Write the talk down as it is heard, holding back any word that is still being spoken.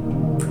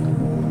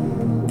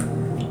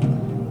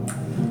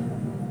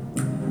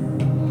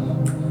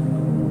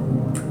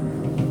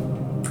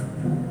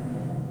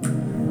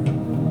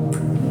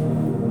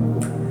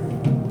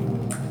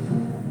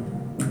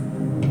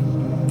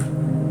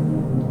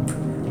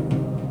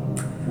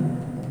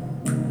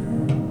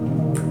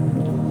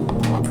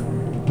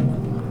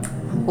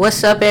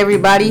What's up,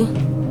 everybody?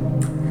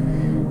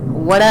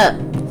 What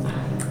up?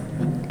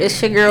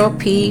 It's your girl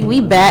P. We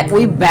back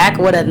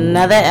with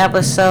another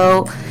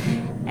episode.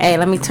 Hey,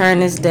 let me turn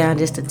this down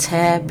just a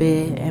tad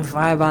bit and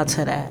vibe out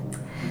to that.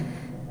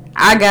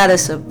 I got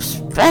us a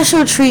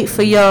special treat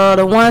for y'all,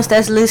 the ones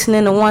that's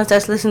listening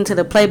to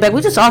the playback.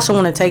 We just also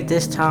want to take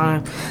this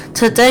time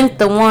to thank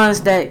the ones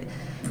that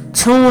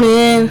tune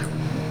in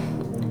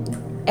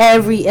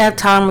every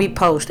time we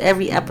post,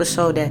 every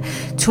episode that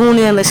tune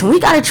in, listen. We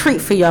got a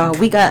treat for y'all.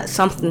 We got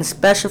something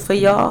special for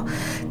y'all.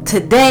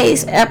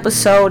 Today's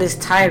episode is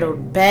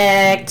titled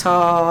Bag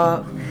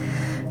Talk.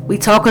 We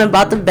talking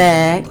about the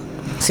bag,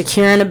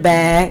 securing the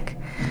bag.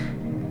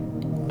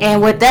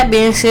 And with that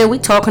being said, we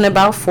talking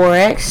about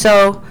Forex.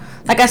 So,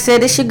 like I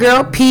said, this your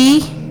girl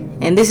P,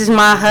 and this is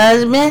my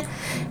husband,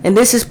 and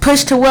this is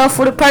Push to Wealth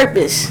for the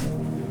Purpose.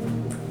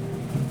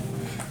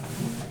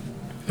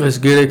 Let's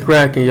get it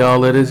cracking, y'all.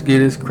 Let us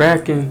get it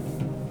cracking.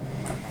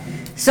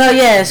 So,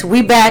 yes,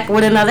 we back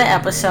with another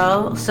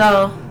episode.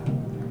 So,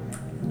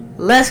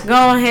 let's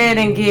go ahead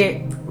and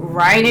get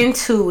right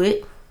into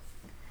it.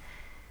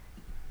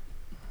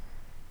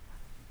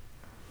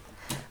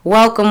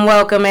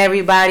 Welcome,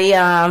 everybody.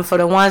 For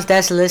the ones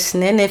that's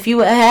listening, if you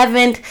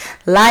haven't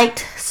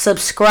liked,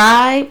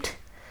 subscribed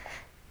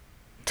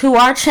to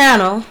our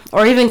channel,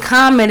 or even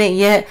commented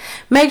yet,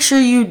 make sure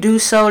you do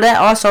so. That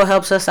also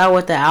helps us out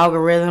with the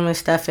algorithm and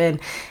stuff,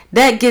 and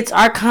that gets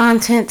our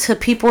content to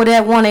people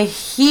that want to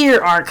hear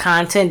our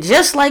content,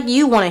 just like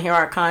you want to hear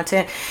our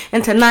content.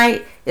 And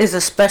tonight is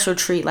a special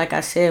treat. Like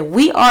I said,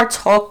 we are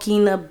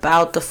talking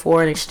about the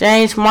foreign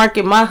exchange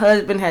market. My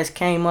husband has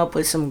came up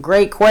with some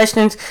great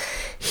questions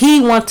he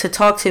wants to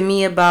talk to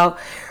me about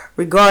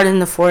regarding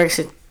the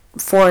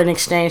foreign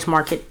exchange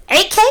market,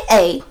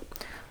 aka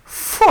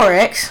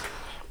Forex.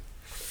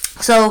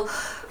 So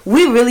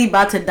we really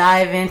about to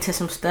dive into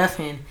some stuff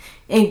and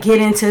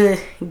get into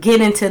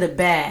the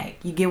bag.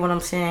 You get what I'm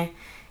saying?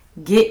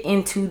 Get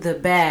into the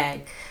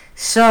bag.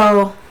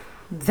 So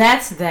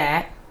that's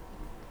that.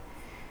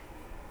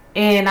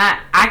 And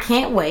I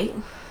can't wait.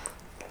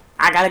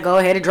 I gotta go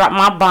ahead and drop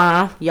my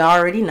bomb. Y'all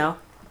already know.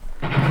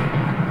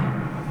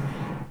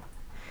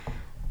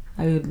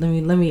 Let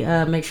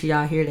me make sure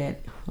y'all hear that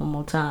one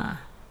more time.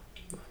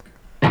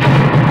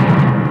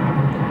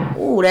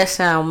 Ooh, that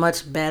sound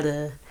much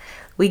better.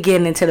 We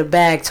getting into the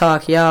bag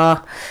talk,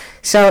 y'all.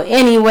 So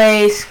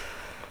anyways,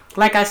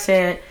 like I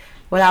said,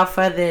 without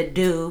further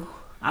ado,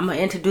 I'm going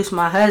to introduce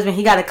my husband.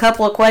 He got a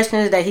couple of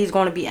questions that he's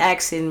going to be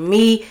asking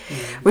me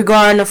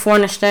regarding the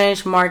foreign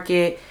exchange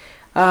market.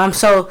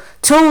 So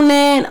tune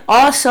in.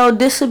 Also,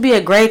 this would be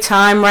a great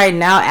time right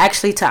now,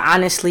 actually, to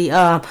honestly,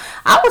 I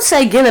would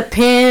say get a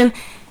pen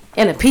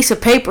and a piece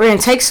of paper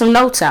and take some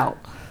notes out.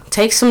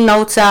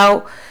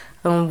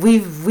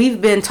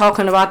 We've been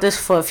talking about this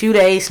for a few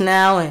days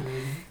now,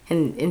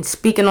 and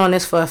speaking on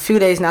this for a few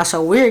days now,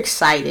 so we're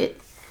excited.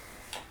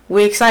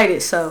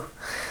 So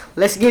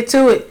let's get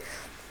to it.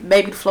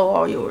 Baby, the floor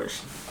all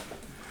yours.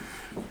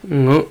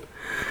 About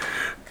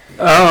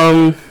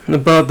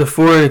the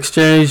foreign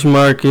exchange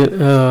market,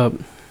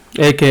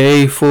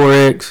 aka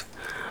Forex,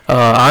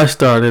 I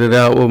started it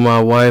out with my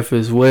wife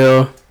as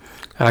well.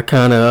 I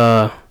kind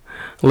of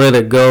let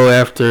it go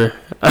after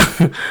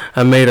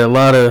I made a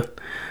lot of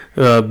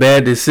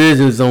bad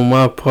decisions on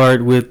my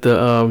part with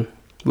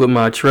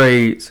my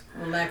trades.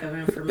 Lack of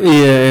information.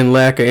 Yeah, and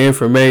lack of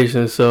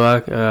information. So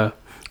I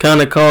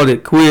kind of called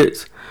it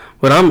quits.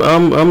 But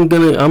I'm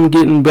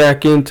getting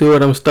back into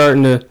it. I'm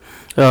starting to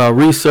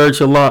research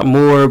a lot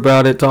more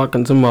about it,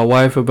 talking to my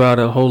wife about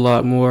it a whole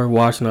lot more,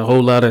 watching a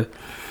whole lot of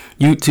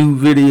YouTube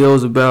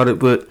videos about it.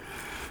 But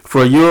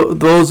for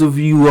those of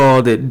you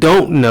all that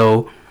don't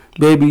know,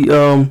 baby,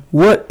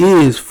 what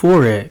is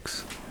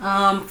Forex?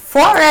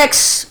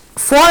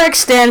 Forex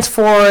stands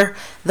for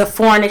the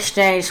foreign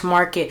exchange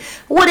market.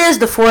 What is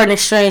the foreign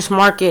exchange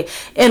market?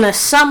 In a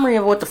summary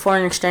of what the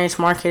foreign exchange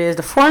market is,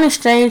 the foreign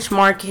exchange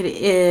market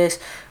is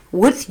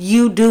what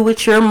you do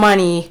with your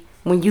money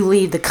when you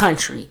leave the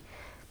country.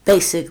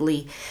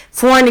 Basically,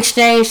 foreign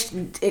exchange,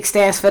 it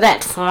stands for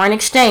that. Foreign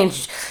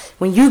exchange.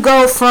 When you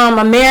go from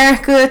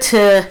America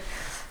to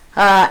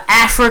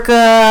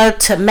Africa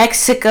to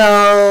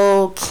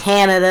Mexico,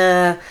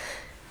 Canada,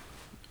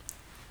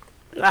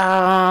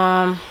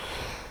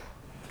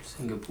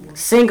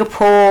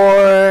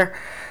 Singapore,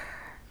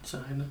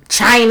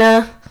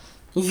 China,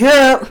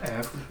 Europe,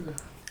 Africa.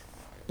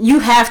 You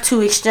have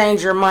to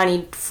exchange your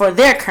money for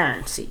their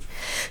currency.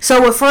 So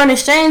what foreign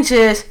exchange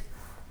is,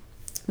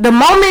 the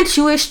moment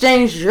you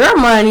exchange your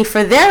money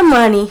for their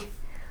money,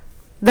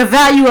 the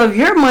value of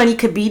your money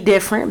could be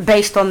different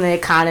based on the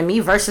economy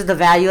versus the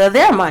value of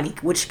their money,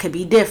 which could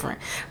be different.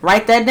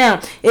 Write that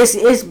down. It's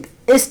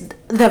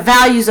the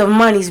values of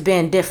money's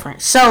being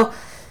different. So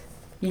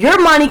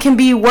your money can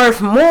be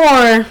worth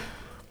more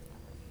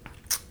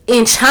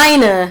in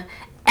China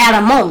at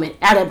a moment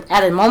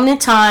in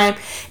time.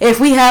 If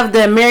we have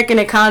the American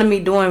economy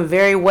doing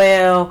very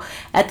well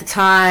at the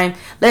time,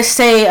 let's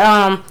say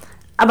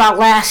about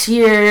last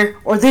year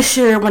or this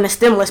year when the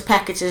stimulus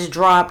packages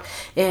dropped,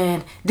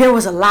 and there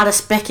was a lot of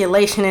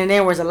speculation and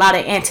there was a lot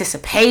of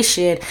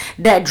anticipation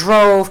that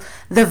drove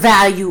the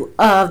value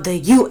of the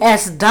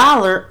US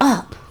dollar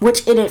up,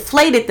 which it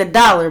inflated the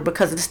dollar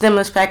because of the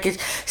stimulus package.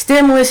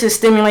 Stimulus is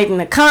stimulating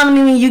the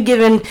economy. You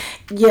giving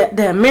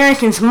the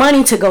Americans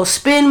money to go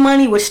spend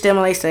money, which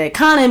stimulates the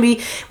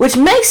economy, which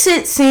makes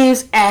it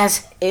seems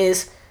as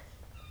is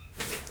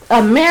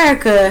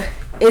America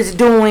is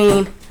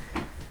doing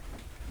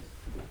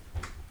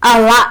a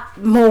lot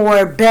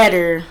more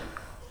better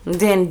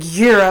than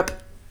Europe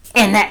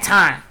in that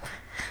time.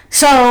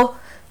 So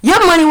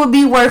your money would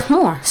be worth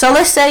more. So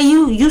let's say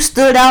you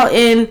stood out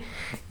in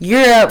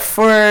Europe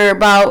for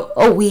about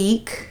a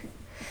week.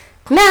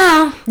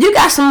 Now you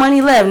got some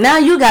money left. Now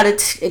you got to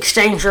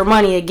exchange your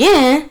money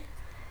again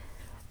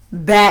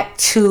back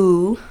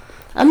to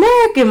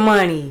American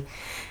money.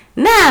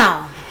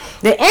 Now,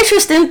 the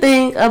interesting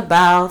thing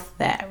about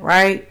that,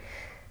 right?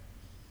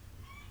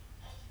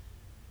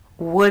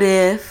 What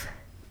if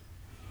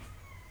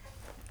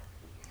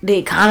the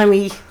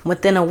economy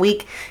within a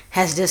week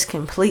has just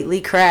completely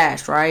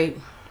crashed, right?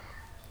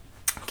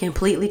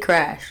 Completely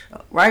crashed,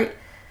 right?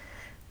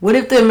 What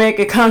if the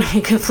American economy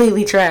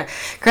completely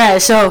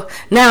crashed? So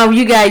now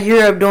you got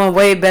Europe doing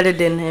way better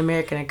than the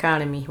American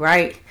economy,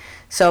 right?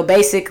 So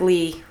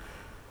basically,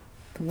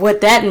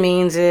 what that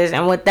means is,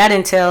 and what that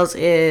entails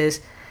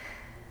is,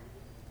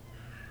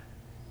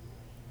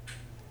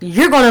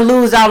 you're going to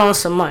lose out on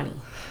some money.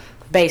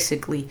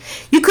 Basically,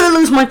 you could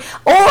lose money,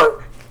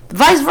 or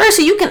vice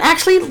versa. You can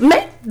actually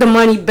make the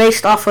money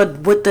based off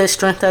of what the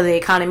strength of the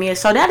economy is.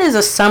 So that is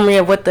a summary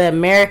of what that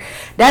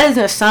is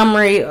a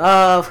summary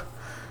of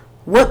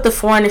what the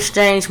foreign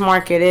exchange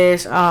market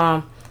is.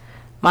 My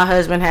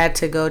husband had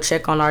to go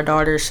check on our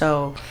daughter,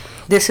 so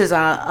this is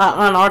a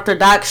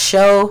unorthodox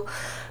show,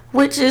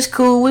 which is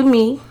cool with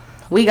me.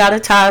 We got a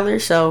Tyler,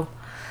 so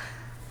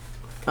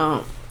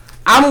I'm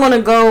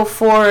gonna go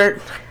for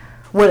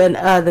with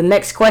the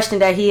next question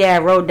that he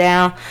had wrote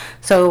down,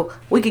 so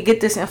we could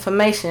get this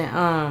information.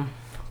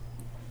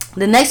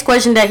 The next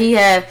question that he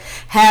had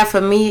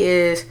for me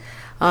is,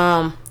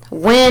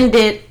 when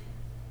did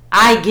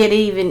I get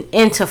even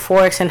into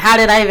Forex, and how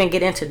did I even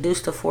get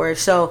introduced to Forex?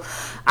 So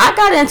I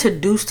got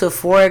introduced to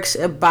Forex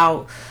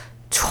about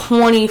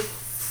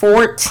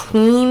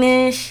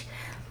 2014-ish,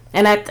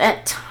 and at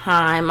that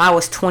time I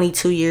was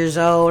 22 years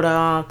old.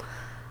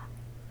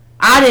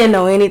 I didn't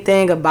know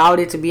anything about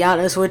it, to be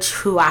honest with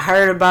you. I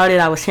heard about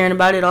it. I was hearing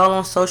about it all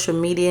on social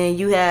media. And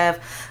you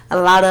have a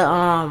lot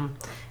of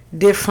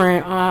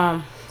different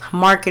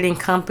marketing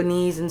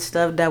companies and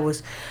stuff that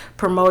was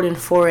promoting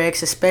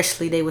Forex.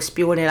 Especially, they were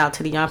spewing it out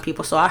to the young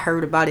people. So I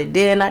heard about it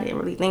then. I didn't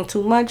really think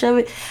too much of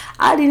it.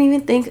 I didn't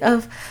even think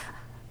of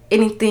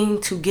anything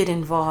to get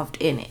involved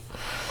in it.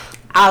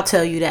 I'll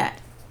tell you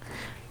that.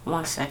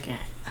 1 second.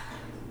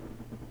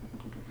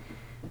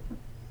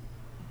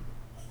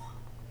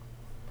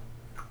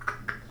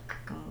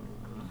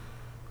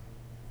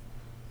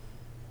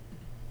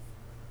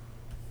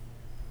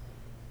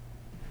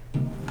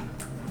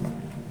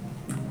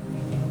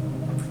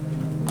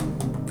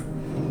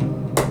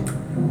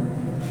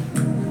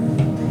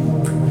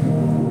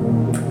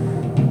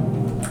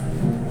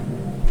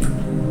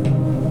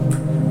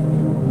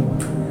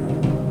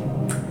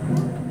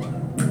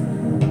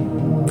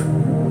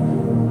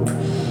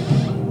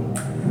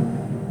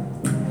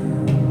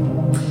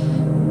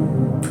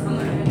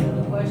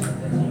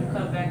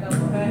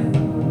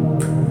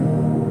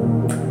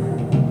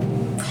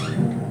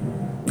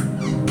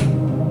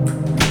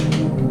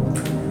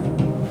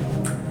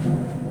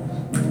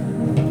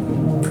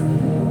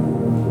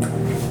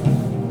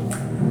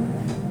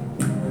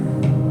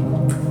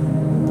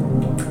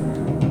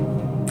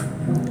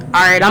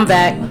 Alright, I'm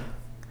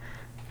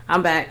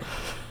back.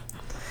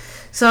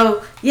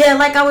 So, yeah,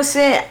 like I was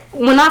saying,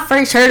 when I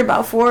first heard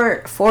about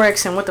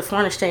Forex and what the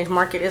foreign exchange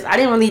market is, I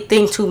didn't really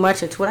think too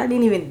much into it. I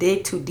didn't even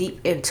dig too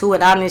deep into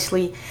it,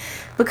 honestly,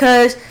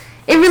 because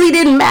it really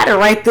didn't matter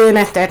right then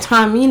at that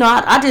time. You know,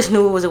 I just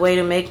knew it was a way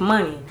to make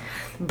money.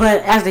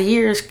 But as the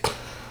years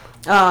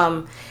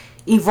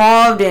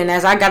evolved and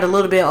as I got a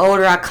little bit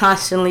older, I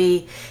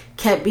constantly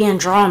kept being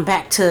drawn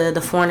back to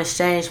the foreign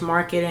exchange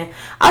market, and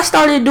I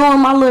started doing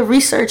my little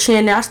research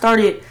in there. I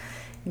started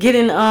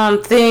getting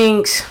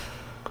things.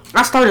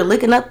 I started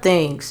looking up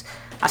things.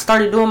 I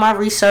started doing my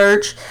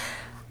research.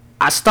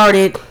 I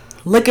started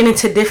looking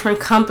into different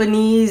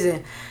companies,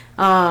 and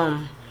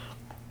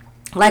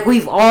like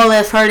we've all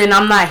have heard, and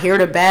I'm not here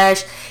to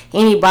bash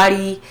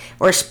anybody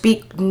or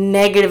speak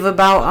negative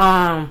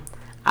about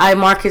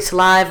iMarkets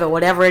Live or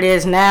whatever it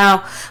is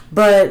now,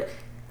 but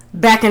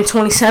back in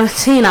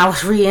 2017, I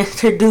was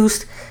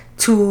reintroduced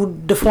to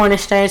the foreign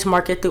exchange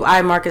market through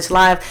iMarkets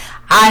Live.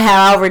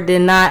 However,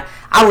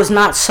 I was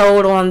not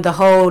sold on the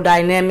whole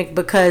dynamic,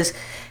 because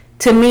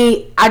to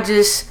me, I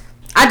just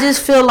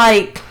feel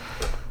like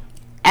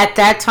at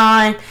that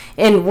time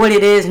and what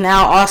it is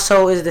now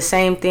also is the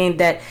same thing,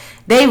 that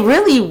they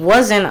really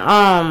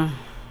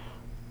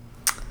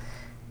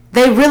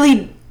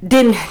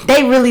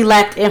they really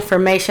lacked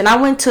information. I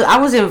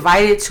was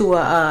invited to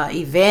a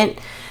event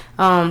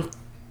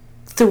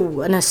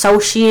through an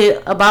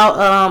associate about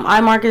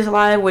iMarkets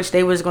Live, which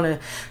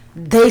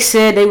they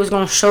said they was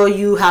gonna show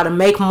you how to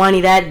make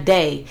money that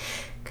day.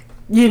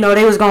 You know,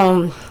 they was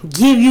gonna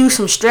give you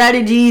some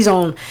strategies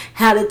on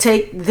how to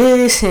take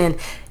this, and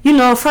you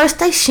know, first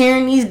they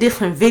sharing these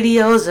different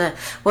videos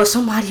well,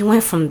 somebody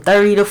went from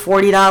 $30 to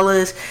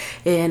 $40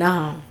 in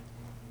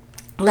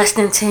less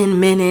than 10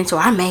 minutes,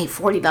 or I made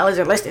 $40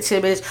 in less than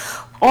 10 minutes.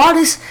 All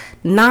this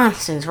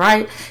nonsense,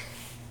 right?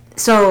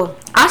 So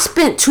I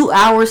spent 2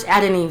 hours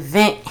at an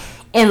event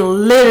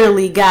and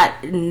literally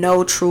got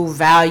no true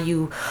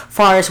value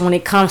far as when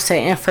it comes to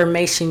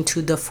information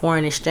to the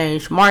foreign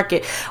exchange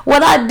market.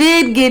 What I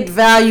did get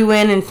value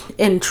in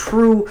and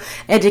true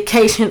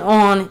education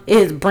on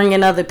is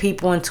bringing other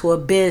people into a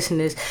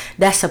business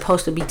that's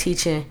supposed to be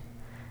teaching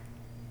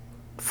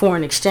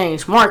foreign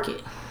exchange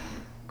market.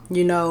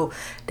 You know,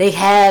 they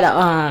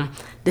had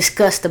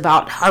discussed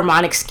about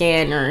harmonic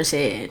scanners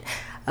and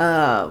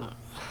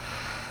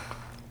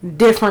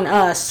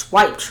different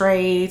swipe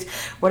trades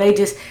where they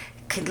just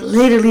could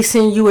literally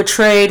send you a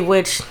trade,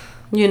 which,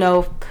 you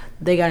know,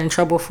 they got in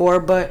trouble for.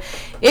 But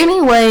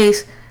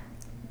anyways,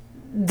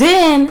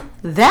 then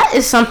that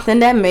is something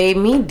that made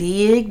me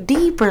dig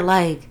deeper.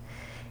 Like,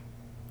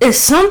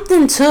 is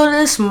something to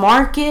this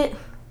market,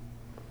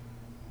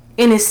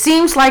 and it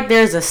seems like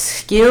there's a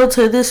skill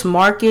to this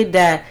market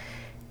that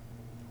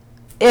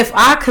if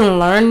I can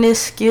learn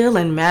this skill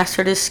and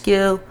master this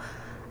skill,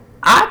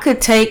 I could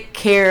take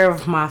care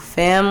of my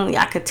family.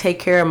 I could take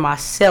care of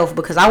myself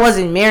because I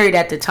wasn't married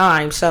at the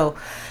time. So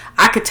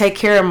I could take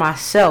care of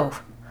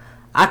myself.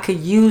 I could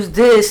use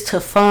this to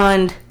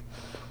fund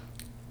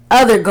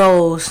other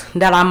goals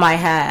that I might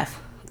have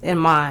in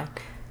mind.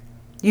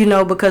 You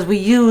know, because we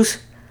use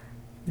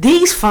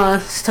these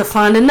funds to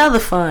fund another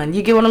fund.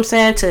 You get what I'm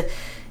saying?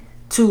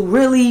 To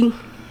really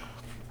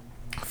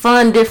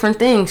fund different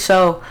things.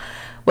 So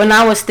when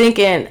I was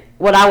thinking,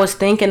 what I was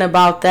thinking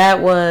about that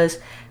was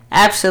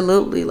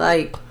absolutely,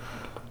 like,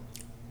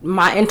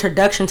 my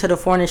introduction to the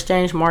foreign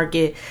exchange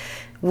market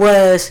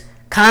was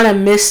kind of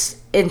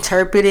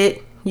misinterpreted,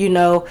 you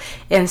know,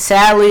 and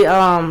sadly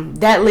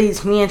that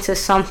leads me into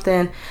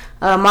something.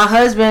 My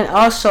husband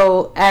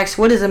also asked,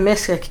 what is a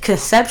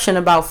misconception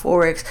about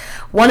Forex?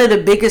 One of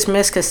the biggest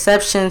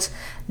misconceptions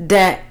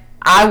that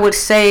I would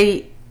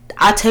say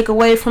I take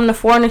away from the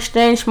foreign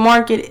exchange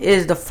market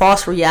is the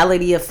false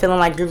reality of feeling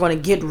like you're going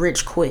to get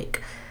rich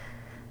quick.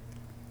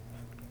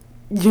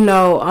 You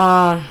know,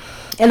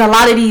 in a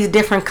lot of these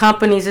different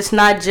companies, it's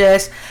not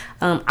just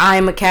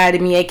IM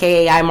Academy,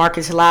 aka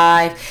iMarkets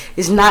Live.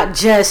 It's not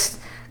just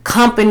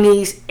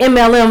companies,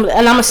 MLM, and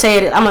I'm gonna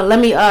say it. Let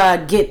me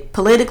get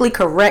politically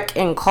correct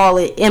and call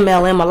it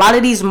MLM. A lot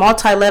of these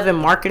multi-level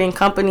marketing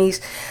companies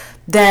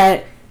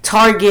that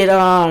target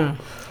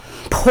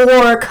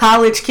poor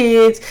college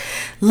kids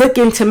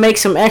looking to make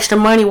some extra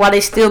money while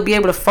they still be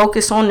able to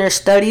focus on their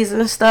studies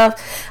and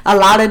stuff. A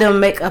lot of them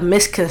make a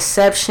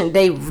misconception.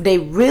 They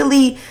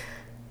really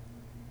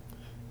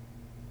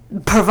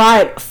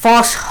provide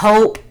false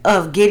hope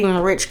of getting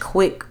rich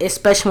quick,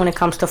 especially when it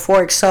comes to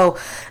Forex. So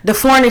the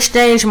foreign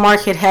exchange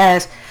market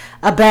has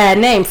a bad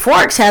name.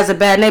 Forex has a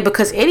bad name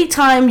because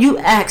anytime you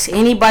ask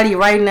anybody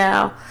right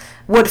now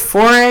what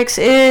Forex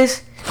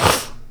is,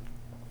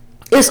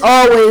 it's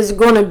always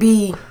going to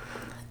be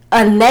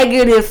a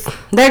negative.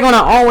 They're going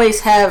to always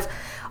have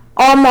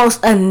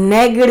almost a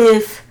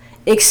negative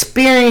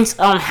experience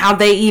on how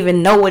they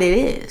even know what it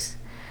is.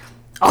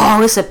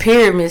 Oh, it's a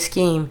pyramid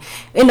scheme.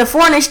 In the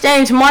foreign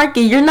exchange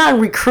market, you're not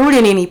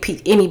recruiting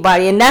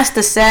anybody, and that's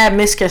the sad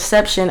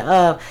misconception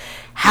of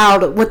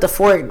what the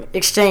foreign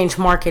exchange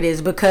market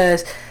is,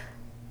 because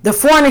the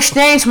foreign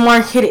exchange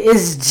market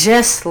is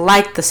just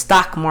like the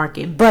stock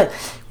market, but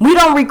we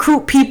don't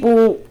recruit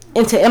people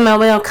into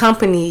MLM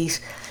companies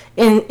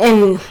in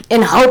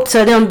hopes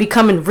of them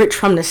becoming rich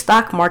from the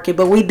stock market,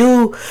 but we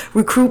do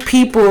recruit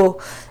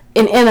people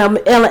in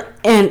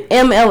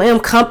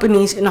MLM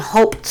companies in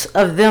hopes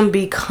of them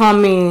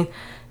becoming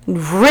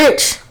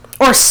rich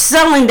or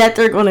selling that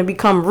they're going to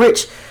become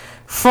rich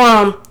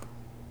from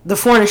the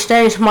foreign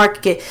exchange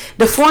market.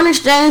 The foreign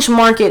exchange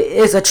market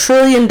is $1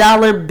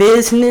 trillion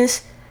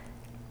business.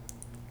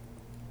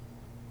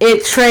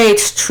 It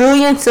trades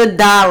trillions of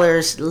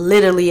dollars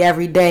literally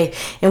every day.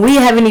 And we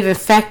haven't even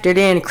factored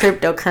in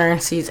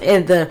cryptocurrencies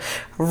and the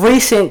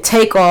recent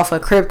takeoff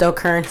of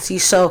cryptocurrency.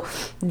 So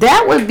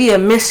that would be a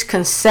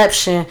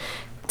misconception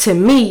to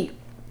me.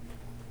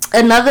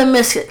 Another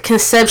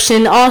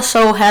misconception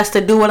also has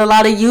to do with a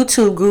lot of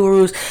YouTube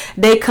gurus.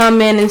 They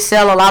come in and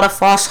sell a lot of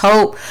false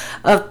hope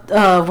of,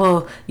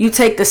 well, you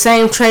take the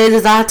same trades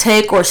as I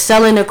take, or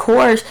selling a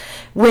course,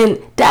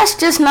 when that's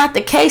just not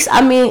the case.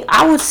 I mean,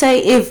 I would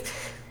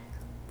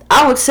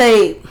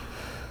say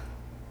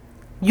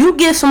you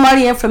give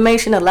somebody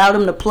information, allow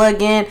them to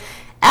plug in,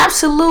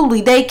 absolutely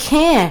they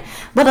can.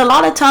 But a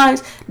lot of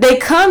times they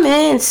come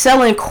in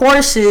selling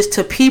courses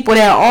to people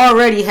that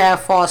already have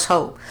false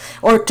hope,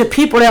 or to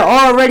people that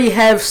already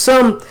have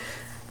some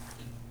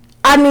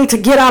I need to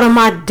get out of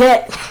my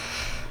debt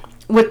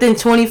within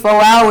 24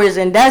 hours,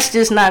 and that's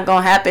just not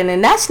gonna happen.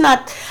 And that's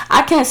not,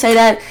 I can't say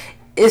that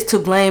is to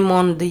blame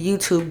on the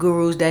YouTube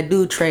gurus that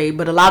do trade,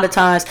 but a lot of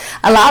times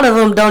a lot of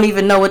them don't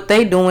even know what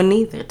they doing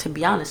either, to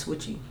be honest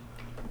with you.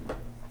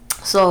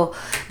 So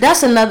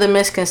that's another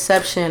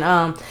misconception.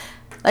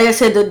 Like I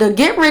said, the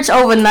get rich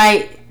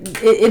overnight,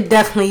 it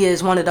definitely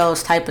is one of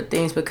those type of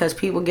things, because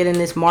people get in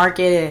this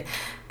market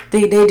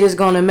and they just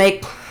gonna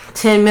make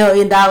 $10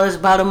 million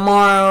by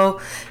tomorrow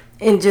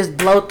and just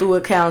blow through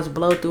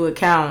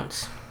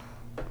accounts.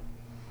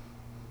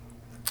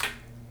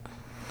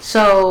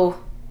 So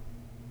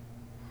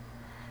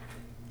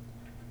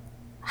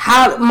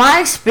how my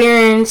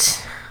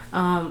experience,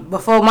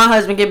 before my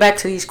husband get back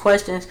to these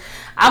questions,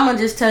 I'm gonna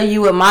just tell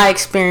you what my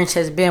experience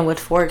has been with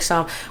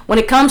Forex. When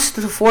it comes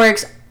to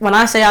Forex, when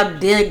I say I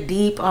dig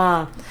deep,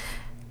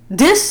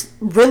 this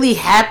really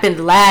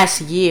happened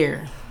last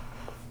year.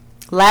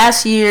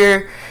 Last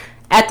year,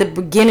 at the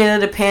beginning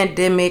of the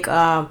pandemic,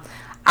 I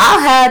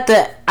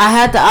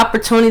had the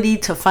opportunity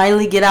to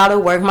finally get out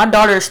of work. My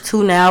daughter is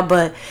 2 now,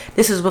 but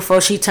this is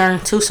before she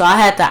turned 2. So I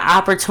had the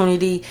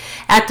opportunity,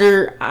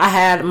 after I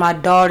had my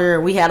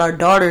daughter, we had our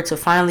daughter, to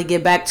finally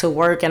get back to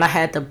work, and I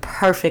had the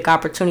perfect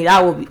opportunity.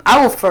 I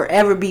will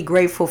forever be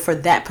grateful for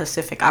that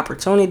specific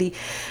opportunity,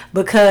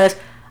 because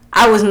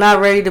I was not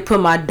ready to put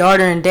my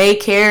daughter in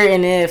daycare.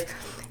 And if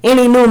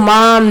any new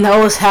mom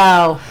knows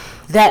how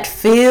that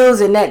feels,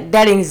 and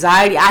that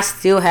anxiety, I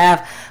still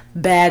have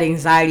bad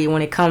anxiety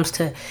when it comes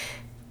to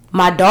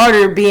my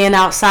daughter being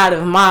outside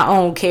of my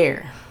own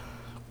care.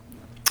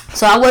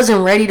 So I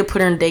wasn't ready to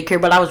put her in daycare,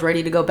 but I was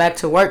ready to go back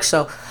to work.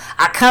 So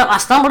I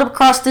stumbled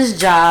across this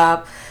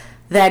job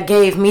that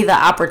gave me the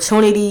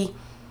opportunity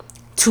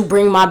to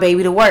bring my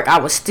baby to work. I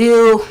was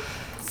still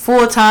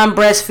full-time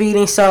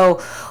breastfeeding. So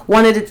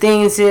one of the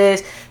things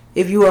is,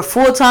 if you are a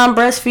full-time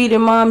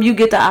breastfeeding mom, you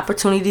get the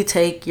opportunity to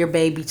take your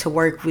baby to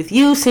work with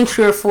you, since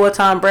you're a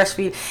full-time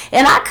breastfeeder.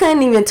 And I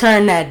couldn't even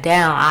turn that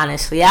down,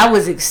 honestly. I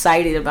was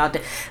excited about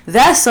that.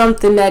 That's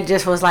something that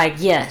just was like,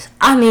 yes,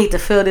 I need to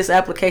fill this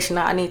application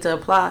out. I need to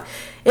apply.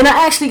 And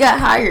I actually got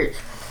hired.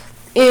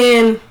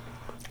 And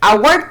I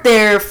worked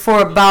there for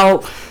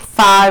about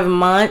 5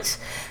 months.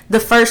 The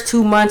first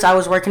 2 months I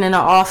was working in the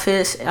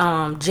office,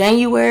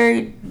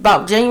 January,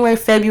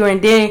 February,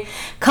 and then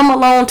come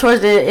along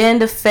towards the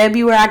end of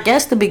February, I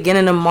guess the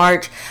beginning of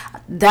March,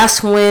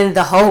 that's when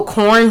the whole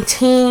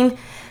quarantine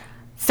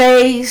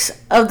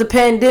phase of the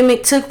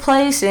pandemic took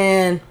place,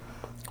 and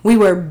we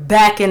were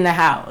back in the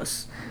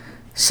house.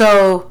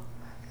 So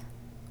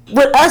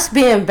with us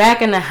being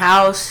back in the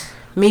house,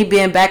 me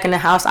being back in the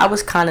house, I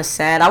was kind of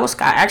sad. I was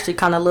actually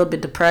kind of a little bit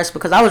depressed,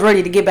 because I was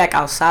ready to get back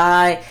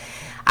outside.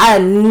 I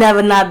had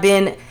never not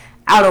been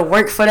out of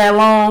work for that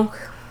long.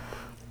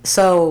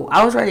 So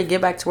I was ready to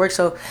get back to work.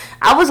 So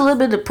I was a little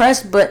bit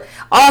depressed, but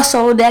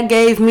also that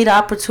gave me the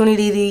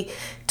opportunity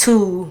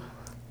to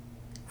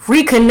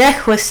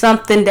reconnect with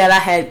something that I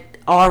had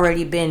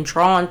already been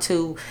drawn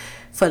to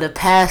for the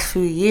past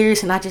few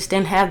years, and I just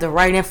didn't have the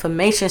right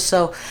information.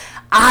 So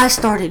I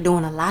started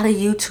doing a lot of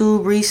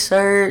YouTube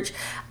research.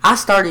 I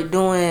started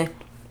doing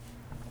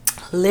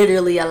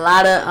literally a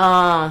lot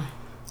of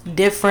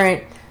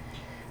different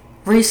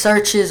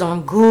researches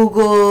on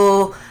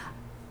Google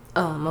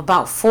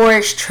about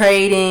Forex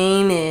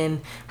trading,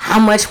 and how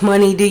much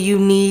money do you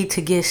need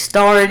to get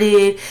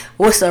started,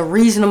 what's a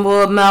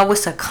reasonable amount,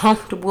 what's a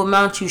comfortable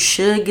amount you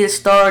should get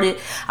started.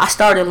 I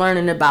started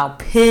learning about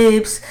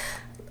pips,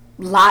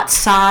 lot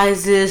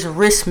sizes,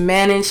 risk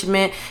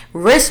management.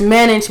 Risk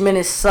management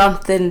is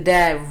something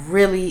that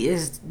really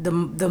is the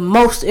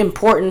most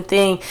important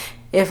thing.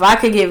 If I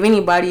could give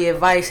anybody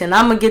advice, and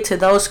I'm going to get to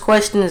those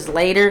questions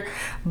later,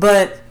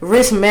 but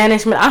risk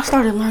management, I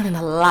started learning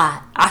a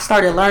lot.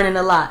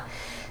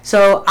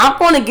 So I'm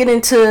going to get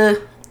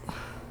into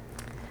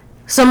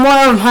some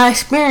more of my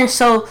experience.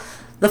 So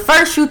the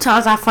first few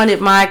times I funded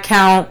my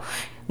account,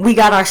 we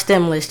got our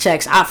stimulus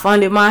checks. I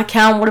funded my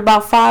account with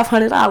about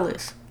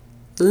 $500.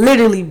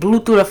 Literally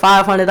blew through the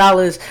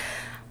 $500.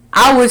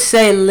 I would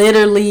say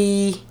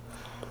literally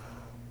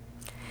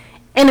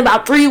in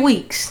about 3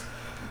 weeks.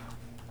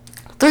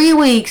 3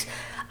 weeks,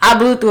 I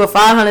blew through a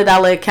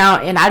 $500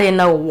 account, and I didn't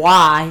know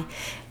why.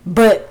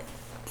 But,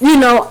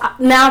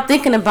 now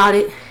thinking about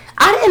it,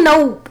 I didn't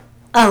know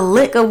a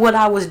lick of what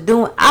I was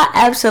doing. I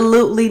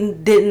absolutely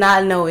did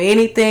not know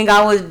anything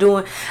I was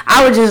doing.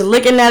 I was just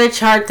looking at a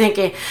chart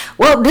thinking,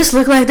 well, this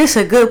look like this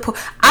a good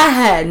I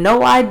had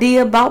no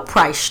idea about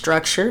price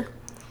structure.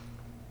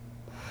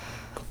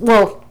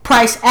 Well,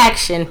 price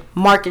action,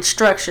 market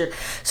structure.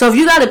 So if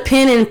you got a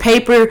pen and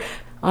paper,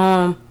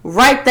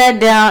 write that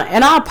down.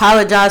 And I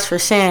apologize for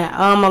saying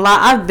a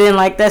lot. I've been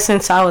like that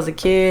since I was a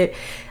kid.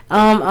 When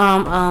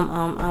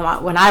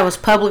I was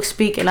public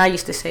speaking, I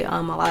used to say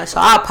a lot. So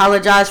I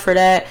apologize for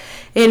that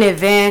in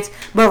advance.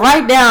 But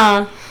write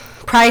down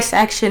price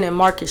action and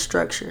market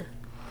structure.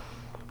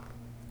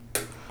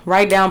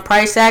 Write down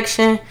price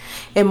action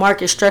and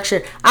market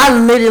structure. I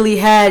literally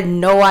had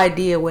no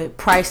idea what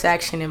price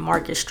action and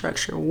market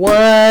structure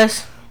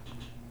was.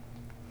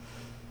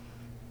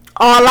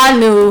 all I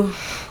knew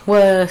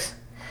was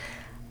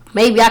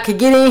maybe I could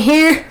get in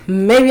here,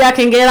 maybe I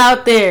can get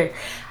out there.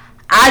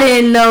 I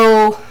didn't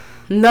know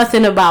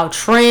nothing about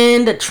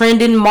the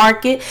trending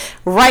market.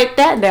 Write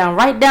that down.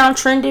 Write down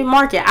trending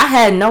market. I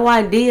had no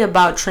idea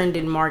about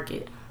trending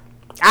market.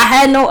 I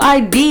had no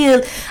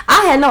idea.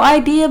 I had no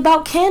idea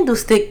about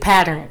candlestick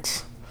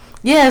patterns.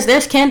 Yes,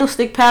 there's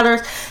candlestick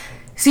patterns.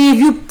 See, if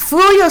you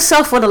fool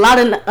yourself with a lot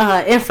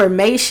of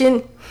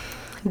information,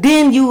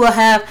 then you will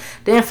have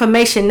the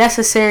information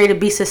necessary to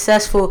be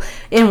successful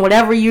in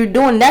whatever you're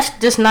doing. That's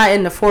just not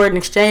in the foreign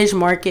exchange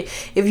market.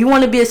 If you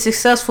want to be a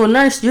successful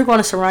nurse, you're going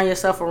to surround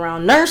yourself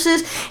around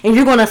nurses, and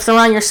you're going to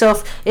surround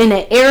yourself in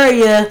an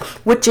area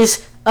which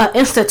is an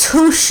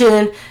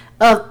institution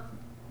of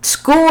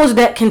schools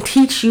that can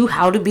teach you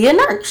how to be a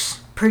nurse.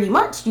 Pretty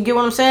much. You get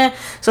what I'm saying?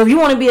 So if you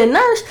want to be a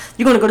nurse,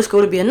 you're going to go to school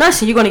to be a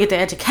nurse, and you're going to get the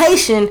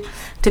education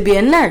to be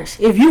a nurse.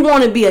 If you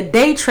want to be a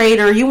day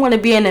trader, you want to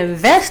be an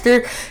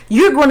investor,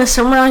 you're going to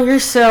surround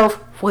yourself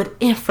with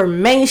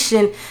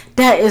information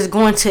that is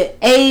going to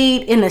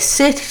aid and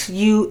assist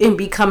you in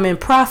becoming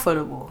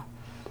profitable.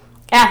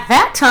 At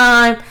that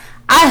time,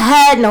 I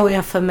had no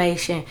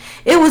information.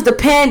 It was the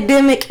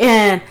pandemic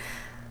and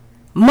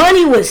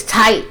money was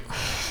tight.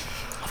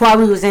 While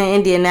we was in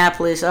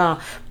Indianapolis,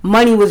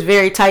 money was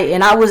very tight,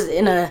 and I was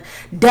in a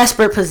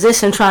desperate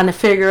position trying to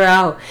figure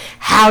out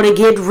how to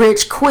get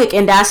rich quick.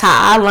 And that's how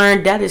I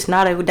learned that is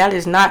not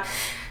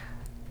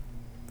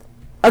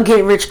a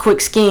get rich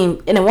quick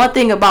scheme. And the one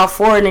thing about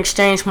foreign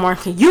exchange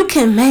market, you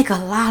can make a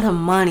lot of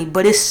money,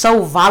 but it's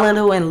so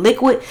volatile and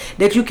liquid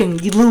that you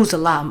lose a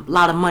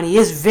lot of money.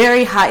 It's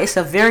very high. It's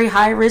a very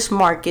high risk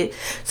market,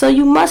 so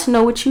you must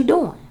know what you're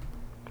doing.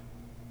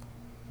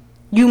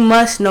 You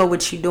must know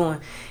what you're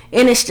doing.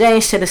 In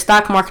exchange to the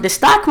stock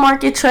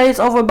market trades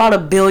over about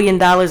 $1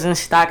 billion in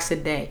stocks a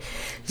day.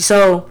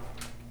 So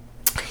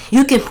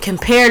you can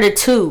compare the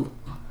two.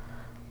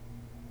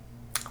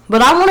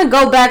 But I want to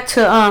go back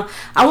to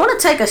I want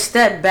to take a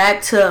step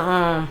back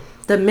to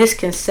the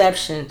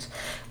misconceptions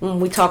when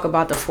we talk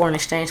about the foreign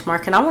exchange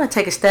market. And I want to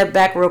take a step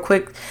back real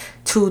quick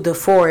to the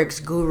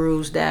Forex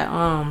gurus that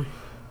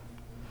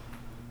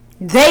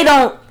they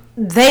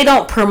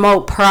don't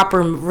promote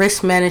proper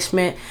risk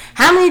management.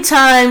 How many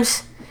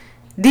times?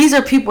 These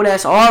are people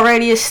that's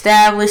already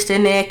established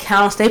in their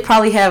accounts. They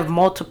probably have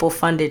multiple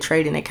funded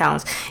trading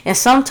accounts. And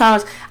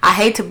sometimes, I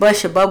hate to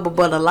bust your bubble,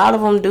 but a lot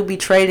of them do be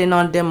trading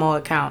on demo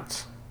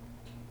accounts.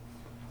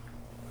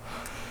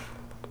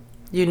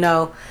 You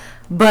know,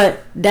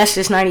 but that's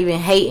just not even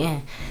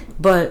hating.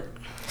 But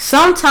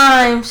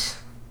sometimes,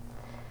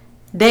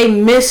 they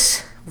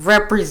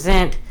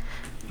misrepresent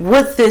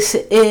what this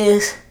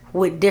is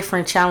with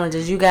different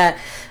challenges. You got,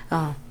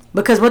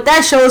 because what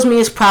that shows me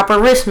is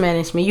proper risk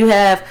management. You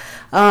have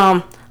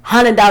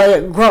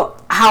 $100 grow.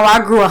 How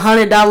I grew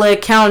 $100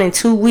 account in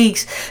 2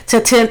 weeks to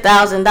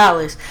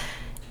 $10,000.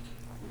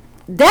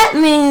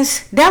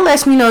 That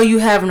lets me know you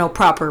have no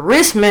proper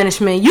risk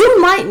management. You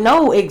might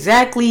know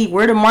exactly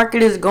where the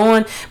market is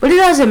going, but it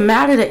doesn't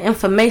matter the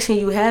information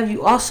you have.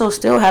 You also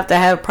still have to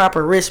have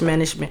proper risk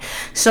management.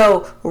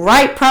 So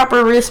write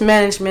proper risk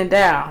management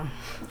down,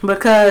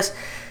 because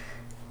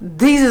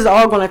these is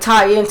all going to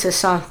tie into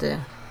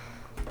something.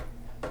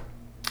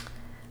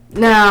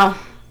 Now,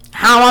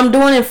 how I'm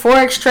doing in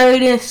Forex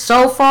trading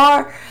so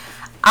far,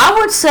 I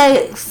would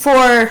say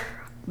for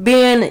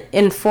being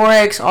in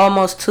Forex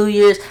almost 2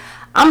 years,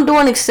 I'm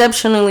doing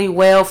exceptionally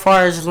well as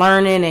far as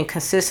learning and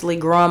consistently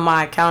growing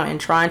my account and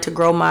trying to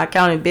grow my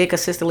account and be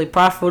consistently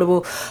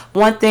profitable.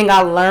 One thing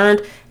I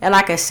learned, and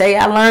I can say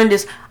I learned,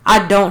 is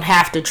I don't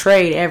have to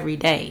trade every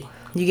day.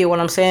 You get what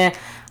I'm saying?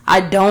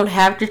 I don't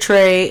have to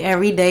trade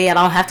every day. I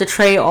don't have to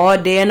trade all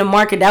day in the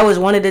market. That was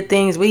one of the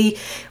things we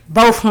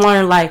both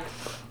learned. Like,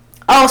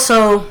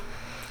 also,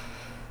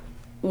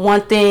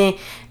 one thing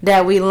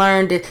that we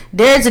learned is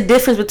there's a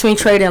difference between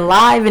trading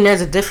live and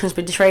there's a difference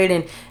between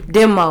trading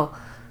demo.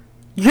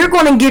 You're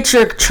going to get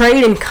your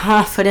trading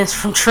confidence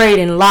from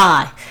trading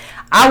live.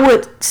 I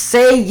would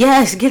say,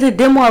 yes, get a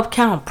demo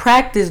account.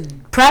 Practice.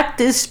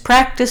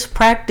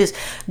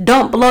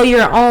 Don't blow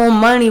your own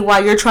money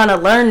while you're trying to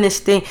learn this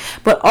thing.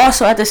 But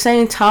also at the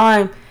same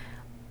time,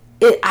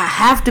 I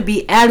have to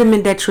be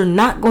adamant that you're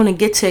not going to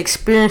get to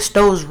experience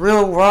those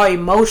real raw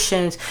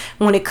emotions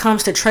when it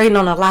comes to trading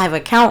on a live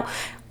account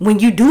when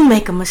you do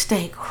make a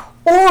mistake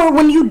or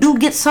when you do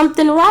get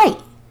something right.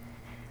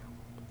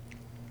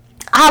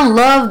 I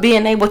love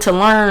being able to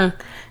learn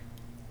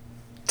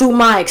through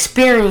my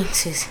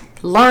experiences,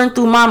 learn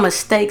through my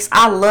mistakes.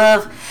 I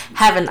love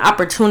having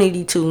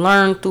opportunity to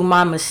learn through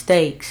my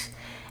mistakes.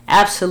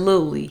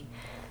 Absolutely.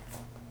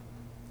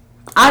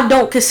 I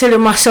don't consider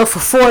myself a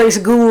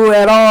Forex guru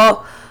at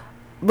all,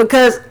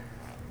 because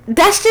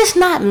that's just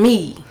not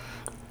me.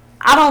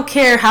 I don't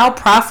care how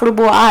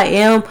profitable I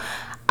am.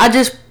 I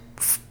just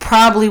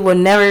probably will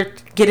never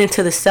get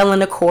into the selling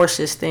the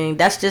courses thing.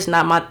 That's just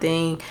not my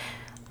thing.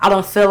 I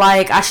don't feel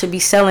like I should be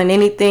selling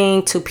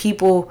anything to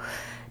people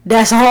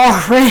that's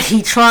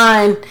already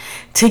trying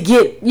to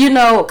get,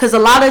 because a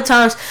lot of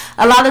times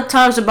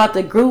about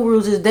the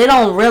gurus is they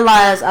don't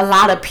realize a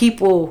lot of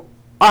people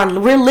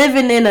we're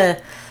living in a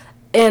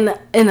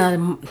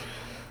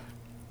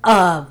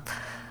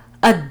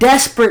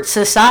desperate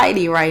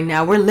society right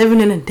now. We're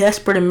living in a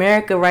desperate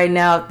America right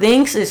now.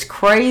 Things is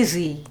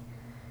crazy,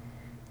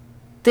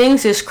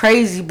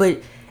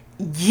 but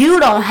you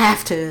don't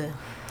have to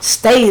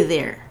stay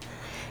there.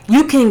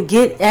 You can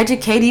get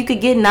educated. You could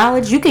get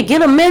knowledge. You could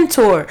get a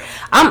mentor.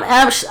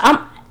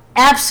 I'm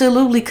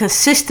absolutely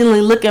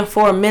consistently looking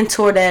for a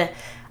mentor that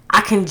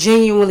I can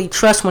genuinely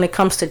trust when it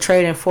comes to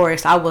trading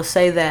Forex. I will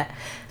say that.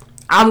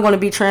 I'm going to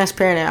be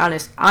transparent and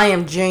honest. I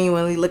am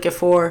genuinely looking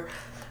for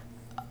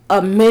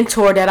a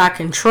mentor that I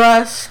can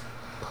trust,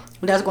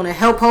 that's going to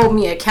help hold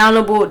me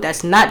accountable,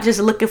 that's not just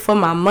looking for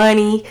my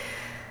money,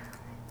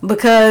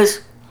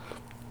 because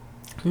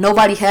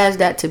nobody has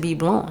that to be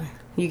blowing.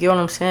 You get what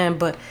I'm saying?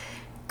 But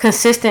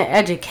consistent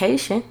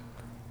education.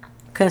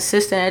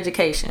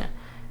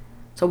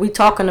 So we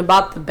talking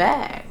about the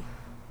bag.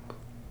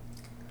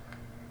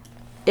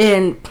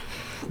 And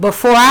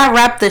before I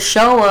wrap the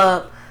show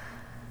up,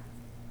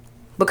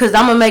 because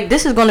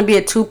this is going to be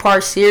a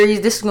 2-part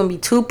series. This is going to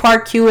be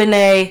 2-part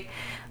Q&A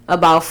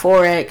about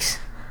Forex.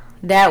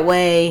 That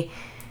way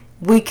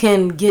we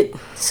can get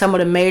some of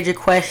the major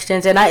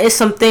questions. And it's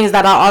some things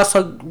that I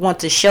also want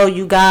to show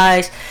you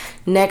guys.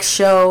 Next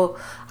show,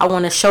 I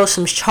want to show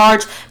some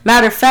charts.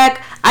 Matter of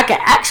fact, I can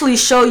actually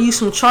show you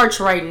some charts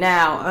right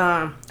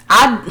now.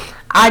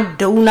 I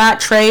do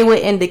not trade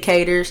with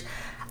indicators.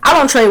 I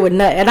don't trade with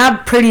nothing. And I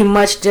pretty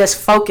much just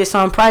focus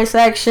on price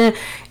action.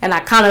 And I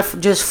kind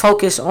of just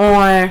focus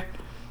on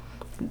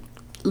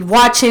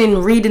watching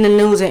and reading the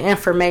news and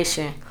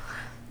information.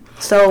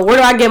 So where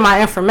do I get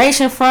my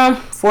information from?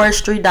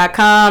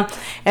 Foreststreet.com.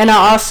 And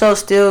I also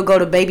still go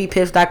to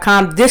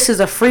babypips.com. This is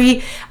a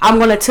free. I'm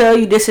going to tell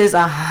you, this is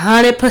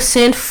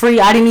 100%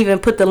 free. I didn't even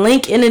put the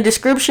link in the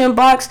description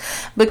box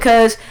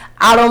because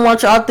I don't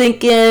want y'all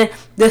thinking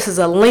this is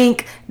a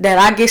link that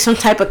I get some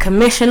type of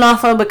commission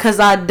off of, because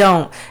I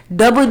don't.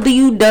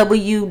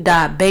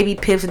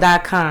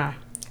 www.babypips.com.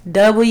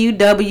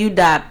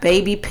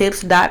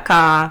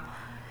 www.babypips.com.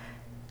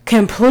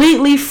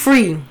 Completely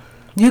free.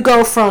 You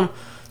go from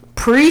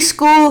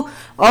preschool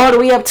all the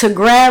way up to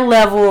grad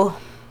level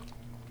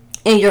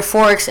in your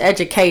Forex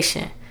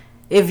education.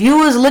 If you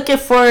was looking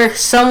for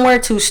somewhere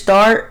to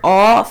start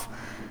off,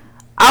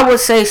 I would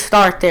say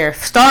start there.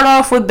 Start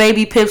off with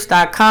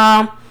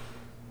babypips.com.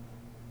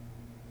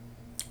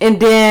 And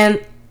then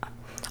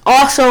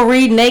also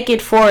read Naked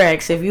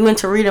Forex. If you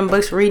into reading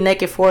books, read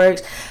Naked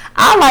Forex.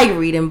 I like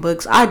reading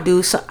books. I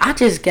do. So I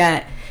just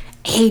got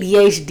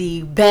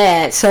ADHD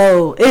bad.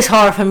 So it's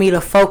hard for me to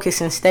focus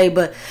and stay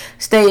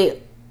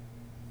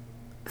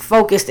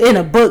focused in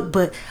a book.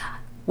 But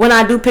when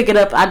I do pick it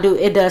up,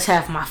 it does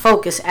have my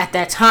focus at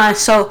that time.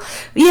 So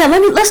yeah,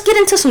 let's get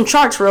into some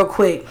charts real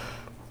quick.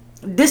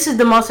 This is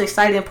the most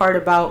exciting part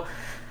about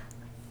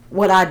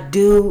what I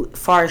do as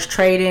far as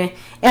trading.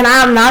 And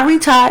I'm not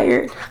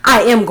retired.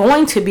 I am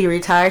going to be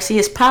retired. See,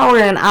 it's power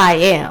in I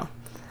am.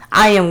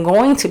 I am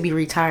going to be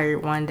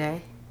retired one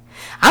day.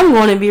 I'm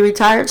going to be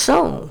retired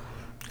soon.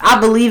 I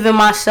believe in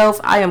myself.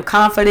 I am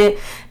confident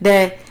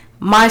that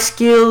my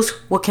skills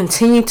will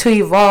continue to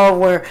evolve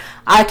where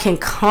I can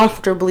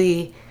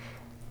comfortably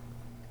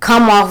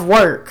come off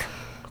work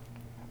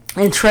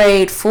and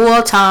trade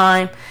full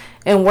time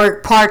and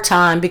work part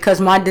time,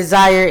 because my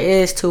desire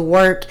is to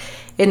work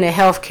in the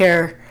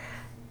healthcare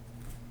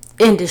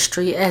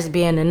industry as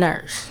being a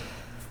nurse.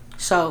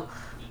 So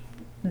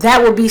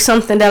that would be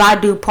something that I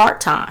do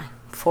part time.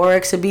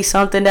 Forex would be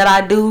something that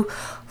I do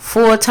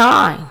full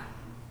time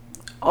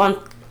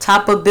on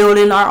top of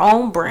building our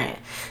own brand.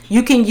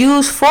 You can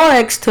use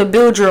Forex to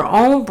build your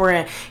own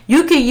brand.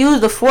 You can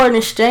use the foreign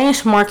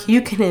exchange market.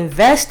 You can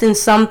invest in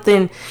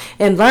something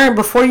and learn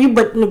before you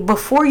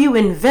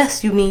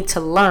invest, you need to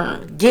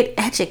learn. Get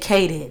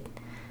educated.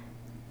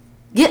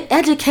 Get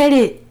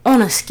educated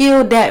on a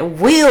skill that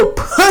will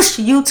push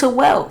you to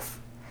wealth.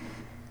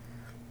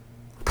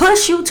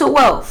 Push you to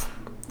wealth.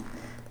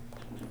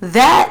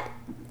 That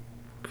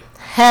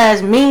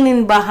has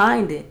meaning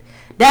behind it.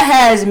 That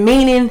has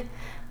meaning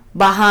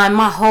behind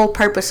my whole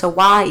purpose of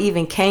why I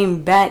even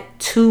came back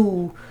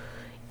to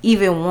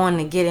even want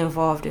to get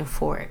involved in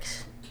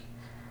Forex.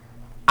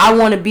 I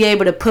want to be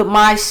able to put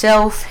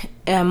myself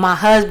and my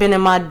husband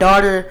and my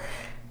daughter,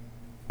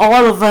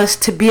 all of us,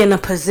 to be in a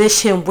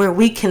position where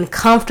we can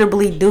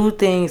comfortably do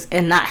things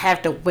and not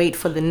have to wait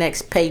for the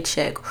next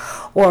paycheck,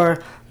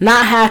 or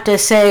not have to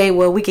say,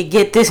 well, we could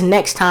get this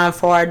next time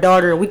for our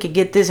daughter, we could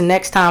get this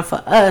next time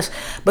for us,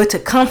 but to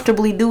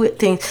comfortably do it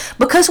things.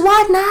 Because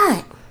why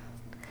not?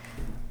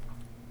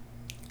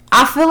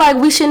 I feel like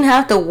we shouldn't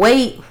have to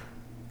wait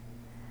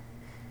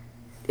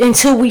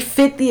until we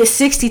 50 or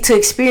 60 to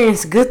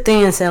experience good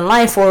things in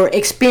life, or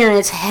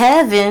experience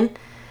heaven.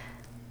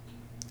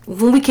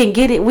 When we can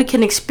get it, we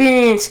can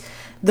experience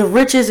the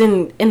riches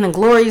and the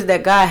glories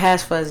that God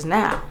has for us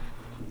now.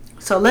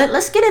 So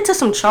let's get into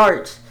some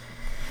charts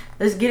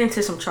let's get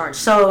into some charts.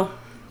 So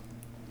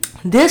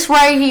this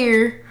right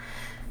here,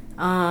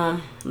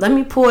 let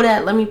me pull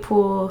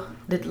up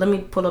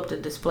the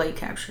display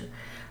capture.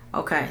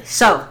 Okay,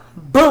 so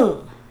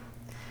boom,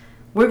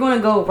 we're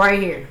gonna go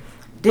right here.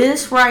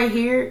 This right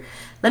here,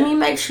 let me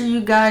make sure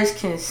you guys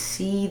can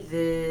see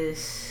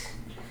this.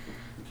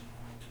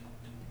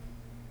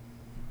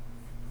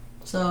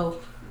 So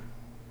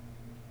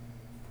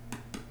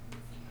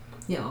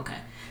yeah, okay.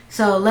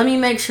 So let me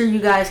make sure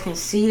you guys can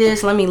see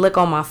this. Let me look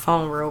on my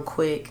phone real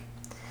quick.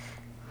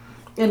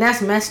 And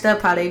that's messed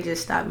up how they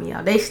just stopped me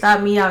out. They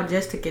stopped me out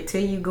just to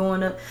continue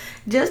going up,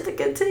 just to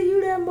continue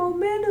that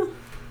momentum.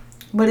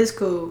 But it's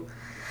cool.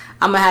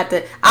 I'm gonna have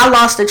to. I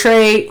lost the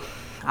trade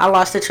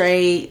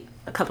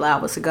a couple of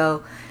hours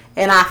ago,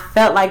 and I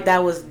felt like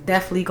that was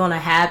definitely gonna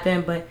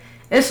happen. But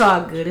it's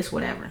all good. It's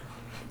whatever.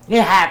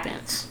 It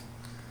happens.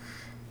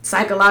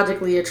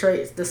 Psychologically, a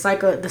trade. The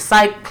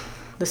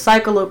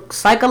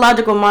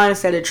psychological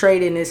mindset of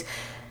trading is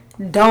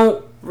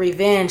don't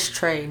revenge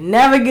trade.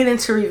 Never get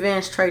into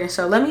revenge trading.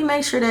 So let me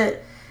make sure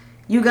that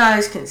you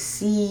guys can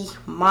see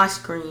my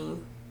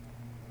screen.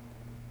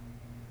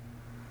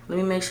 Let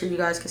me make sure you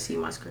guys can see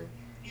my screen.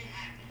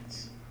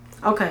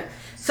 Okay,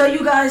 so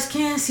you guys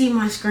can see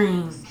my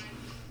screen.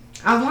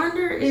 I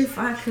wonder if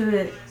I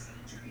could.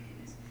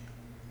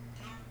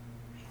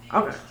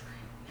 Okay,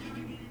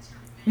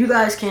 you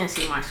guys can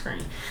see my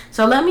screen.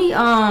 So let me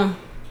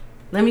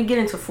get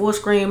into full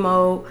screen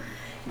mode.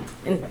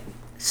 And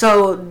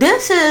so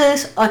this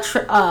is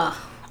a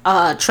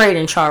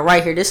trading chart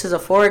right here. This is a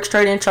Forex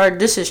trading chart.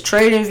 This is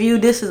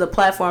TradingView. This is a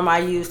platform I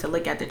use to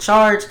look at the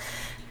charts.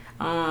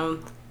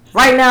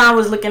 Right now I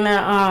was looking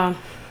at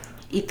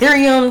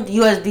Ethereum,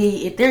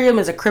 USD. Ethereum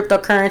is a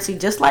cryptocurrency,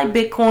 just like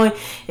Bitcoin.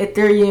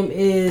 Ethereum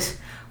is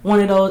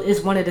one of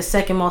the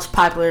second most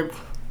popular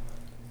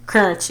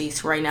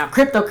currencies right now,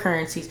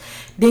 cryptocurrencies.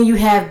 Then you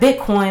have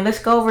Bitcoin. Let's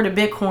go over to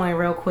Bitcoin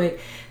real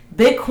quick.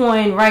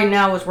 Bitcoin right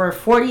now is worth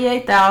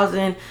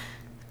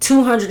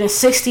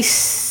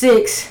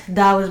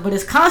 $48,266, but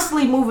it's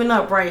constantly moving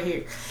up right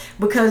here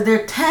because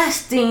they're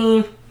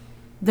testing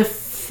the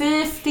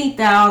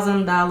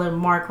 $50,000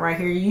 mark right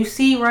here. You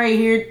see right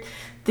here,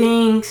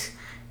 things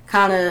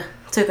kind of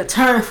took a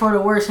turn for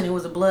the worse, and it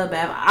was a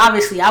bloodbath.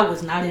 Obviously, I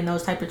was not in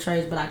those type of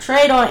trades, but I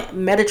trade on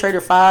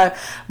MetaTrader 5,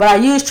 but I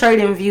use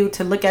TradingView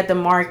to look at the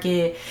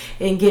market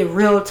and get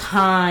real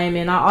time,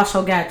 and I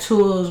also got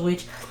tools,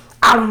 which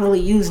I don't really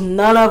use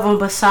none of them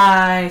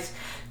besides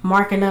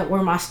marking up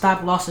where my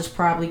stop loss is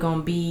probably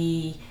going to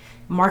be,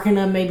 marking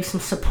up maybe some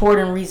support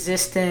and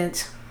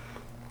resistance.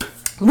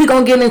 We're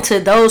going to get into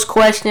those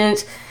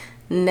questions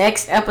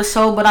next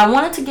episode, but I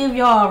wanted to give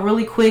y'all a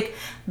really quick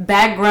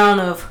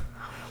background of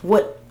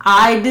what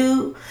I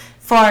do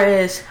far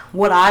as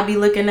what I be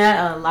looking at.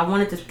 I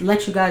wanted to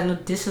let you guys know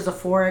this is a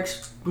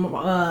Forex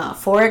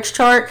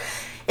chart.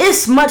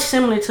 It's much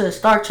similar to a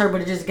stock chart,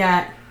 but it just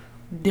got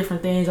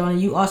different things on it.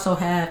 You also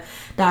have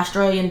the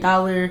Australian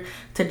dollar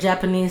to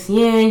Japanese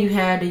yen. You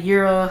have the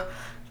euro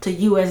to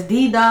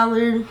USD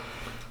dollar,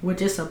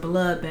 which is a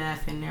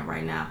bloodbath in there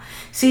right now.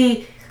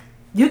 See,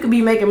 you could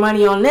be making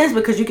money on this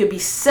because you could be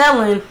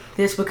selling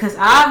this because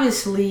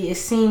obviously it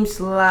seems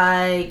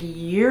like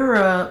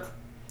Europe,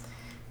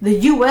 the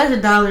US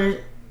dollar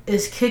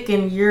is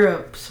kicking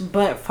Europe's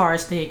butt as far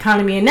as the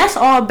economy. And that's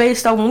all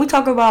based on when we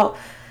talk about,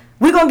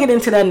 we're going to get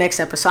into that next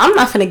episode. I'm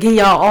not going to give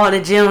y'all all the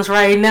gems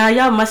right now.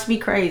 Y'all must be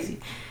crazy.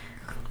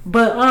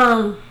 But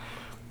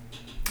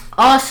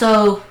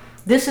also,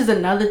 this is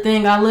another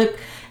thing I look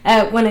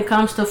at when it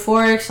comes to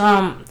Forex.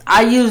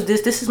 I use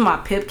this. This is my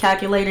pip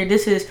calculator.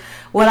 This is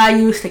what I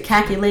use to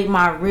calculate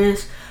my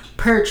risk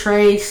per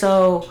trade.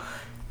 So,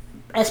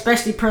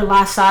 especially per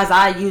lot size,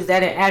 I use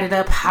that and added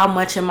up how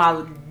much am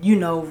I,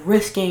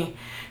 risking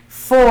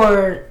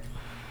for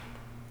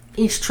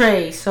each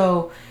trade.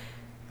 So,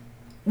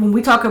 when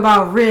we talk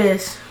about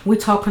risk, we're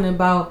talking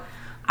about,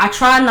 I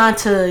try not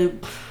to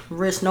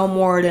risk no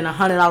more than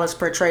 $100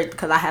 per trade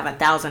because I have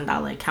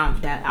 $1,000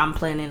 account that I'm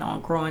planning on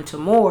growing to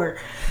more.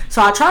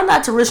 So I try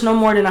not to risk no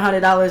more than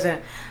 $100,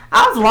 and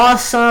I've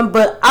lost some,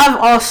 but I've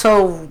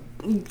also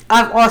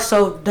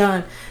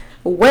done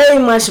way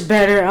much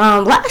better.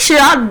 Last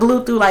year I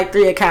blew through like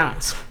 3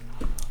 accounts.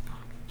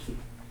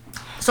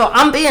 So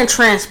I'm being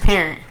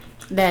transparent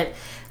that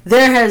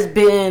there has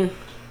been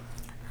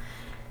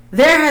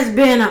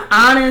an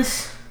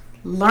honest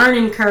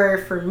learning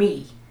curve for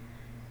me.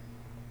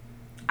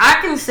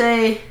 I can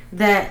say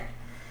that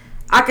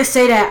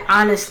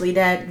honestly,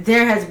 that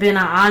there has been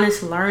an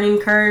honest learning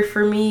curve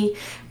for me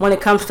when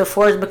it comes to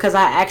Forex because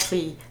I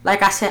actually,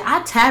 like I said,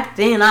 I tapped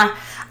in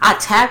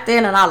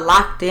and I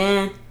locked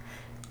in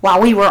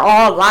while we were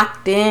all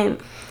locked in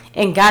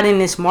and got in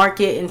this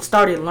market and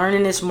started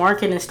learning this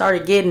market and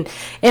started getting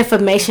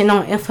information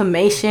on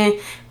information.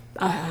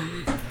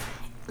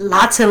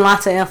 Lots and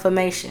lots of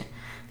information.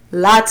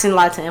 Lots and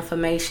lots of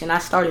information. I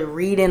started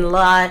reading a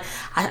lot.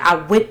 I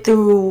went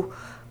through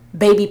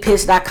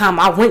babypits.com.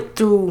 I went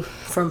through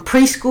from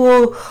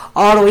preschool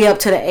all the way up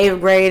to the 8th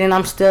grade, and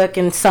I'm stuck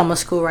in summer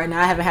school right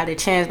now. I haven't had a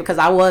chance because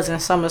I was in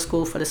summer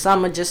school for the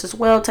summer just as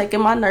well, taking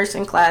my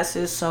nursing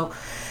classes. So,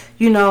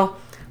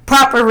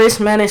 proper risk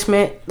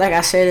management, like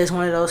I said, is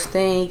one of those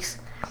things.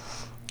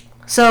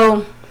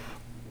 So,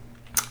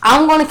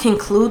 I'm going to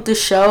conclude the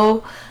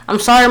show. I'm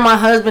sorry my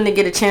husband didn't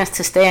get a chance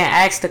to stay and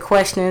ask the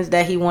questions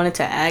that he wanted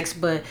to ask,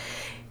 but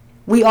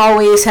we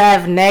always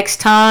have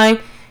next time.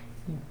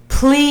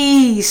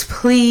 Please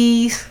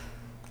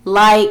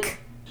like,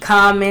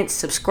 comment,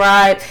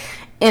 subscribe,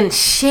 and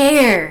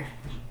share.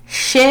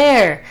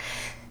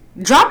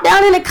 Drop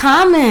down in the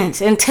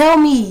comments and tell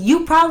me,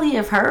 you probably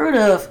have heard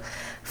of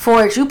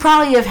Forex. You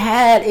probably have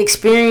had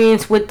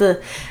experience with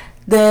the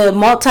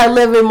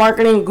multi-level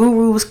marketing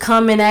gurus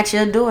coming at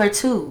your door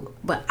too.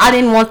 But I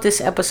didn't want this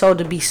episode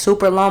to be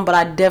super long, but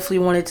I definitely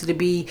wanted it to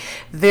be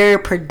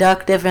very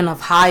productive and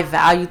of high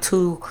value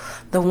to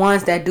the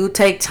ones that do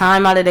take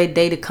time out of their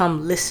day to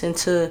come listen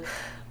to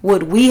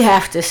what we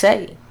have to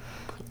say,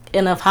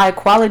 and of high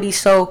quality.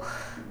 So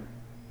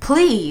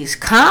please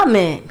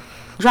comment,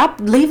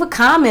 leave a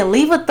comment,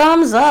 leave a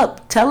thumbs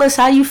up, tell us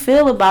how you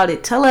feel about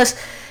it, tell us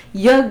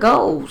your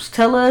goals,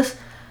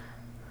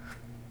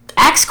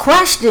 ask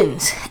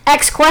questions,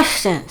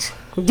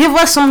 give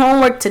us some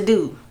homework to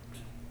do.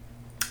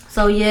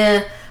 So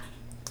yeah,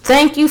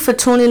 thank you for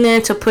tuning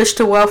in to Push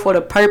to Wealth with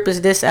a Purpose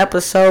this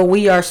episode.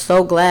 We are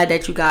so glad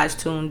that you guys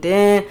tuned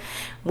in.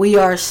 We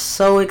are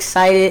so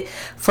excited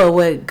for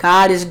what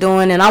God is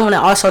doing. And I want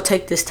to also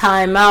take this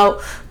time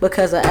out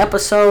because an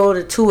episode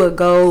or two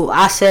ago,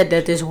 I said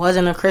that this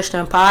wasn't a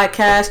Christian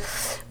podcast,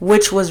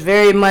 which was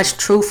very much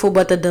truthful.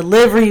 But the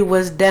delivery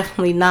was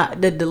definitely not.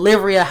 The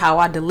delivery of how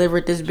I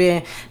delivered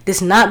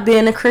this not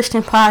being a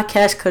Christian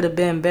podcast could have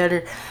been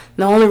better.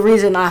 The only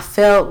reason I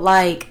felt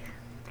like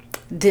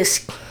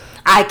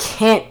I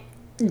can't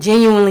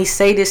genuinely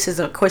say this is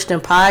a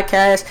Christian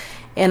podcast,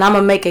 and I'm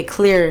going to make it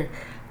clear.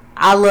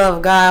 I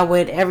love God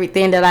with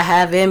everything that I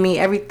have in me.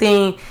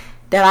 Everything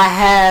that I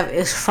have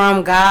is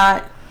from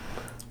God,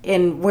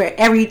 and where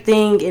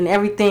everything and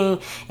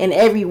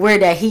everywhere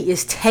that He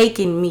is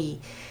taking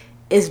me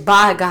is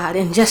by God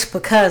and just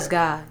because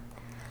God.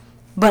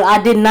 But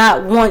I did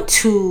not want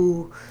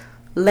to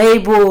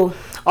label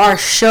our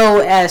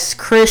show as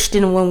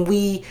Christian when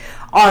we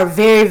are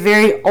very,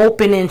 very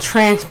open and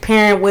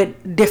transparent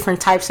with different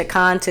types of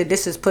content.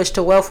 This is Push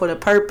to Wealth with a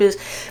Purpose.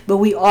 But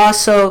we are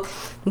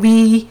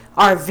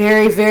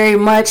very, very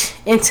much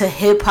into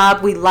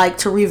hip-hop. We like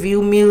to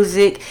review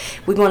music.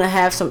 We're going to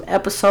have some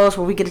episodes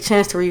where we get a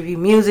chance to review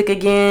music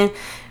again.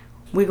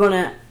 We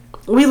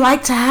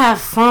like to have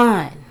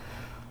fun.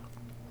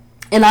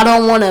 And I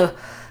don't want to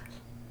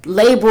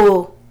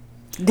label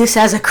this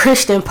as a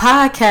Christian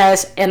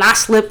podcast and I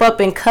slip up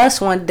and cuss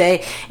one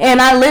day.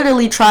 And I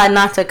literally try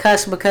not to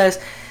cuss because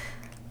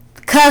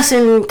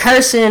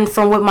cursing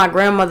from what my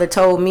grandmother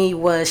told me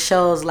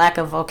shows lack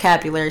of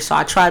vocabulary. So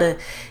I try to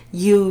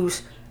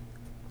use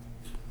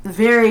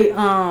very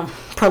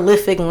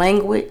prolific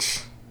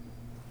language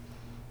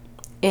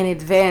and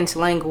advanced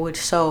language.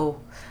 So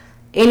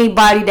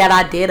anybody that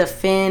I did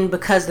offend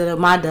because of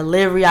my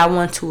delivery, I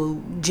want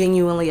to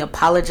genuinely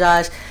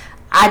apologize.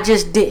 I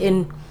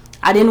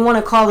didn't want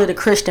to call it a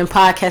Christian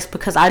podcast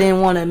because I didn't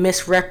want to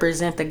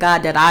misrepresent the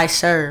God that I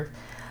serve.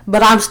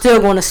 But I'm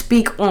still going to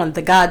speak on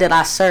the God that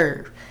I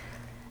serve.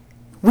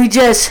 We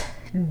just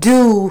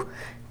do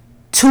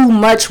too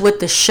much with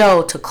the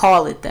show to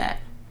call it that.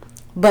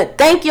 But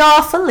thank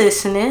y'all for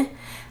listening.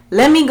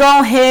 Let me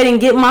go ahead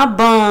and get my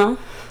bomb.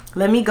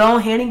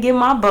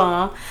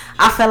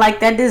 I felt like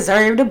that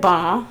deserved a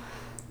bomb.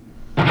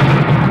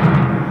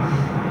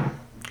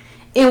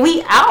 And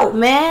we out,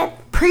 man.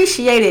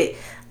 Appreciate it.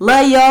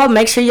 Love y'all.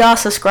 Make sure y'all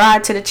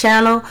subscribe to the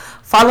channel.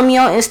 Follow me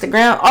on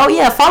Instagram. Oh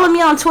yeah, follow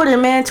me on Twitter,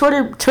 man.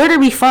 Twitter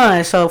be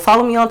fun. So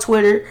follow me on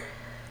Twitter.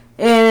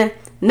 And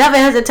never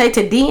hesitate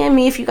to DM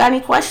me if you got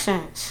any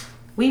questions.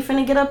 We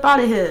finna get up out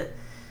of here.